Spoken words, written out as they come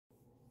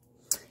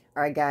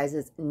All right, guys,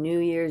 it's New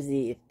Year's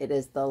Eve. It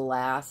is the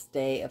last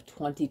day of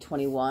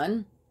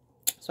 2021.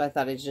 So I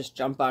thought I'd just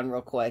jump on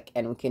real quick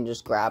and we can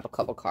just grab a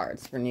couple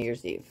cards for New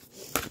Year's Eve.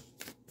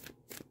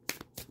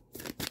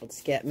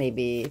 Let's get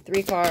maybe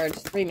 3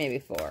 cards, 3, maybe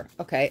 4.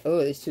 Okay.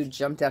 Oh, these two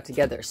jumped out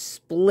together.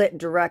 Split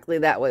directly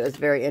that way. It was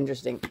very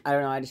interesting. I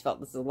don't know. I just felt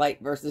this is light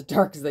versus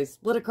dark because they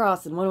split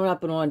across and one went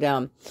up and one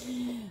down.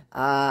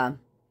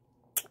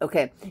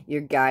 Okay.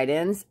 Your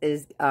guidance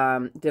is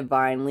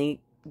divinely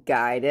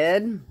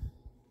guided.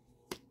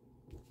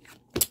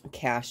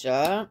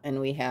 Kasha,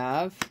 and we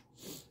have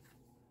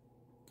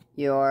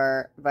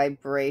your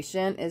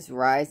vibration is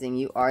rising.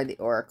 You are the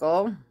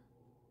oracle.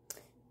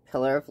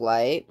 Pillar of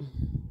light.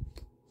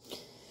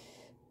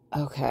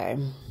 Okay.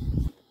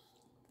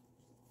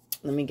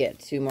 Let me get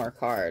 2 more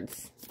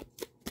cards.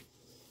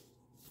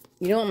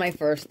 You know what my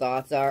first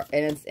thoughts are?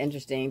 And it's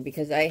interesting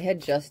because I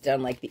had just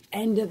done like the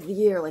end of the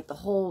year, like the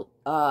whole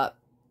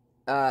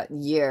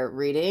year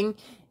reading.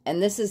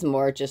 And this is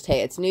more just,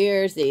 hey, it's New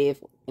Year's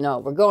Eve. You know,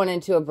 we're going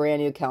into a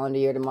brand new calendar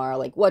year tomorrow.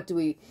 Like, what do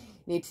we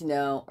need to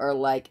know? Or,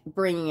 like,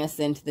 bringing us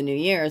into the new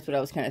year is what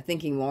I was kind of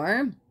thinking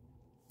more.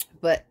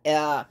 But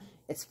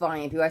it's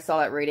funny. If you guys saw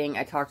that reading,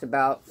 I talked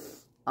about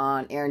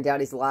on Aaron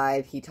Doughty's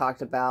Live, he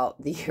talked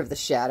about the Year of the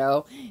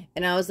Shadow.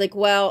 And I was like,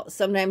 well,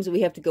 sometimes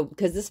we have to go,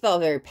 because this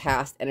felt very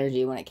past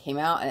energy when it came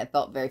out. And it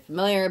felt very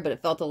familiar, but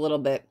it felt a little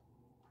bit,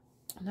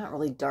 not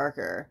really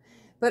darker,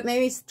 but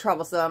maybe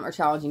troublesome or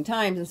challenging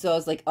times. And so I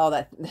was like, oh,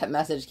 that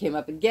message came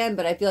up again.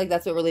 But I feel like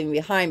that's what we're leaving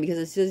behind, because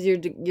it says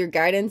your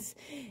guidance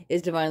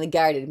is divinely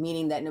guided,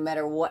 meaning that no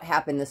matter what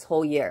happened this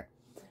whole year,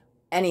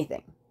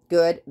 anything,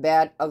 good,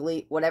 bad,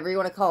 ugly, whatever you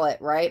want to call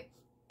it, right?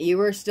 You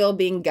were still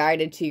being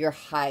guided to your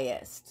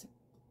highest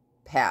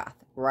path,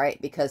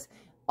 right? Because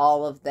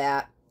all of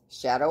that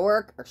shadow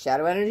work or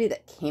shadow energy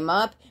that came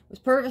up was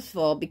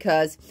purposeful,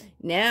 because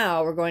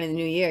now we're going to the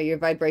new year. Your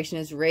vibration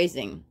is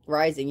rising.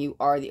 You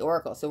are the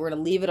oracle. So we're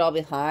going to leave it all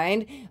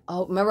behind.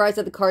 Oh, remember I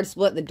said the card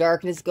split, the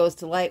darkness goes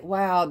to light.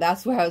 Wow,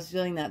 that's why I was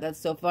feeling that. That's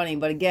so funny.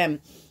 But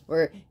again,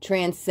 we're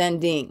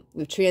transcending.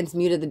 We've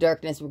transmuted the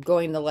darkness. We're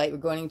going to the light. We're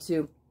going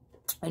to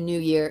a new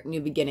year,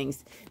 new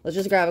beginnings. Let's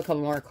just grab a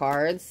couple more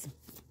cards.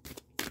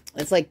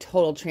 It's like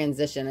total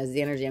transition is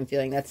the energy I'm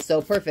feeling. That's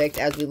so perfect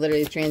as we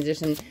literally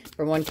transition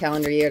from one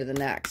calendar year to the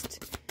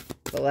next.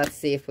 But let's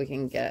see if we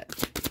can get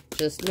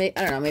just, I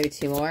don't know, maybe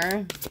 2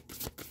 more.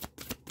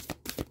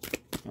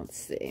 Let's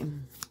see.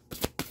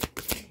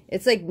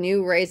 It's like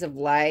new rays of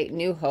light,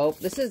 new hope.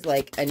 This is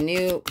like a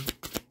new,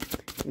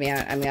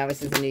 man, I mean,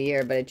 obviously it's a new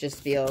year, but it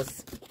just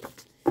feels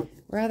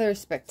rather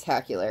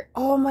spectacular.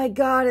 Oh my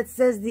God, it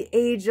says the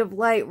age of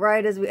light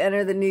right as we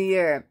enter the new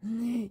year.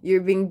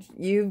 You've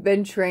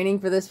been training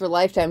for this for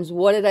lifetimes.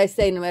 What did I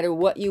say? No matter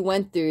what you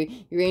went through,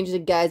 your angels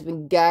and guides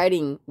been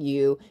guiding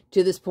you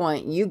to this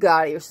point. You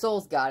got it. Your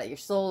soul's got it. Your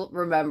soul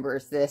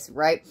remembers this,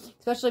 right?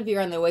 Especially if you're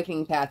on the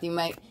awakening path. You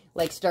might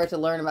like start to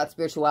learn about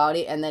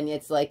spirituality, and then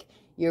it's like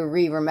you're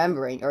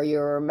remembering, or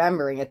you're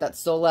remembering at that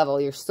soul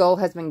level. Your soul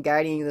has been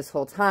guiding you this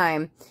whole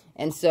time.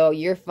 And so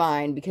you're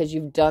fine because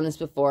you've done this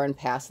before in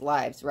past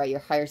lives, right? Your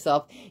higher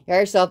self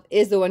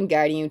is the one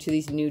guiding you to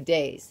these new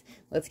days.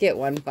 Let's get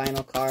one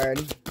final card.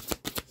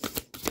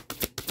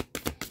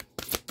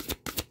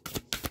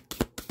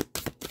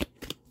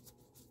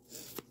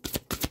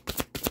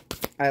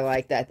 I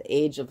like that, the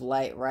age of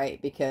light,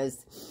 right?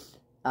 Because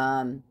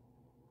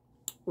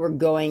we're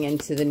going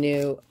into the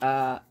new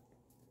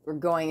we're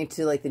going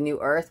into like the new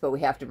earth, but we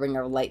have to bring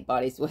our light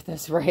bodies with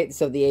us, right?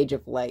 So the age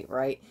of light,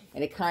 right?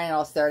 And it kind of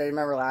all started,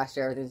 remember last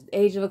year, there's the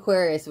age of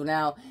Aquarius. So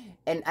now,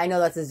 and I know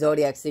that's a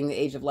zodiac thing, the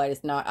age of light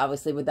is not,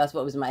 obviously, but that's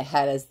what was in my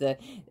head as the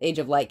age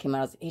of light came out.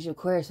 I was like, age of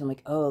Aquarius. I'm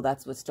like, oh,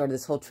 that's what started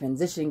this whole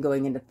transition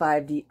going into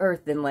 5D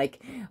earth and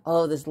like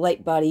all of this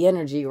light body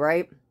energy,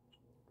 right?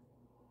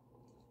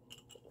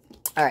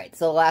 All right,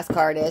 so the last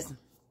card is,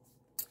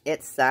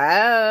 it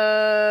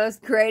says,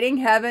 creating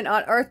heaven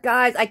on earth.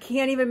 Guys, I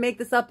can't even make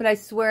this up, and I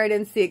swear I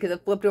didn't see it because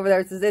it flipped over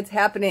there. It says, it's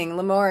happening,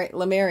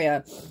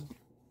 Lemuria.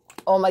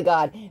 Oh my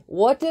God.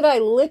 What did I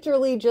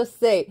literally just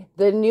say?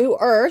 The new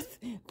earth,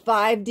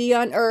 5D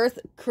on earth,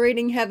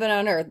 creating heaven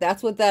on earth.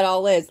 That's what that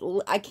all is.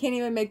 I can't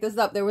even make this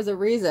up. There was a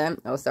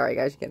reason. Oh, sorry,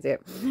 guys. You can't see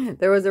it.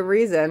 There was a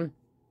reason.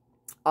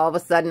 All of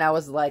a sudden, I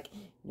was like,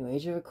 new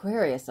age of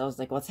Aquarius. I was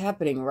like, what's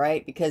happening,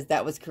 right? Because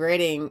that was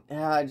creating,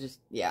 the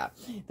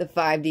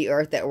 5D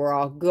earth that we're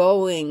all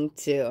going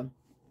to,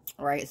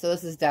 right? So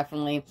this is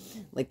definitely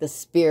like the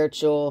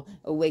spiritual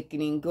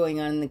awakening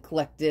going on in the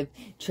collective,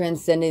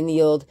 transcending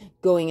the old,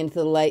 going into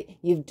the light.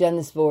 You've done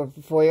this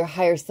before. Your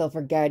higher self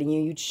are guiding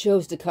you. You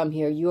chose to come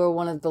here. You are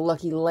one of the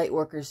lucky light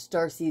workers,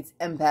 starseeds,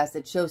 empaths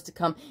that chose to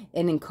come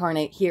and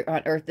incarnate here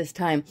on earth this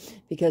time,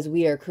 because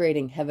we are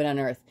creating heaven on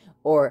earth,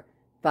 or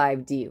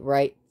 5D,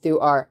 right? Through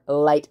our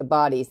light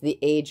bodies, the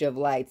age of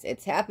lights.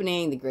 It's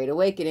happening. The Great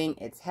Awakening.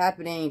 It's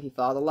happening. If you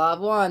follow the law of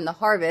one, the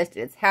harvest,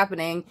 it's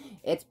happening.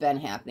 It's been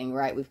happening,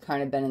 right? We've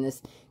kind of been in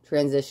this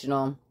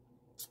transitional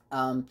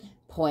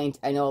point.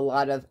 I know a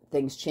lot of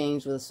things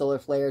changed with the solar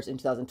flares in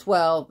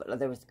 2012, but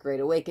there was the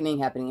Great Awakening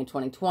happening in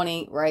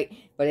 2020, right?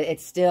 But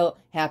it's still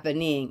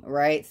happening,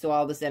 right? So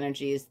all this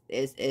energy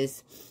is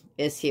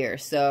here.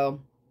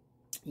 So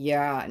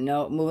yeah,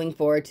 no, moving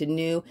forward to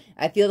new.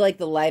 I feel like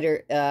the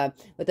lighter,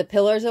 with the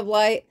pillars of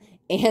light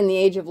and the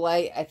age of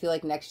light, I feel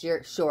like next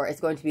year, sure,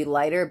 it's going to be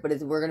lighter, but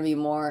we're going to be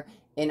more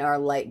in our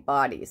light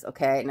bodies,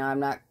 okay? Now,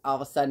 I'm not all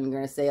of a sudden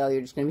going to say, oh,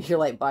 you're just going to be your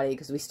light body,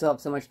 because we still have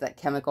so much of that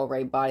chemical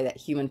ray body, that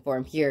human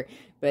form here,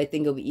 but I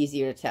think it'll be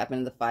easier to tap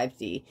into the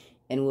 5D,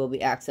 and we'll be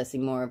accessing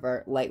more of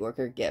our light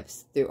worker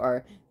gifts through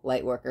our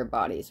light worker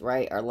bodies,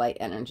 right? Our light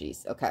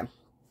energies, okay?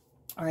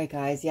 All right,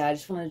 guys, yeah, I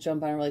just want to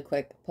jump on really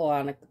quick, pull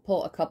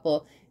a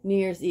couple New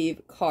Year's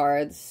Eve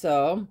cards.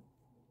 So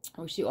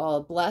I wish you all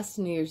a blessed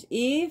New Year's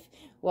Eve.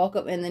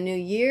 Welcome in the new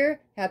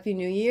year. Happy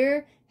New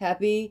Year.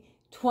 Happy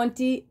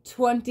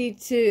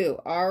 2022.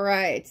 All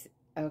right.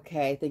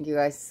 Okay, thank you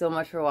guys so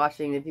much for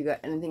watching. If you got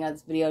anything on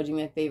this video, do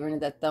me a favor and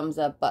hit that thumbs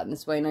up button.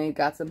 This way I know you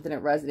got something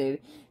that resonated.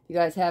 If you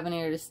guys haven't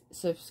already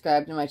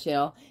subscribed to my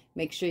channel,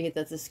 make sure you hit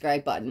that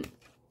subscribe button.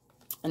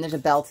 And there's a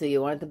bell too.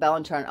 You want to hit the bell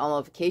and turn on all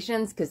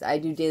notifications, because I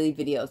do daily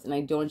videos and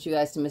I don't want you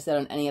guys to miss out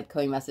on any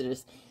upcoming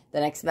messages.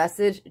 The next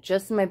message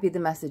just might be the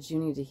message you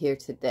need to hear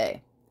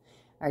today.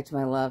 All right,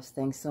 my loves,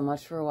 thanks so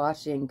much for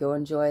watching. Go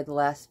enjoy the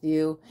last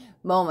few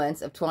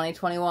moments of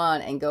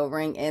 2021 and go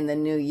ring in the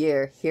new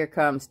year. Here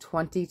comes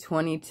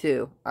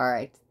 2022. All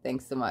right,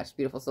 thanks so much.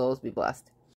 Beautiful souls, be blessed.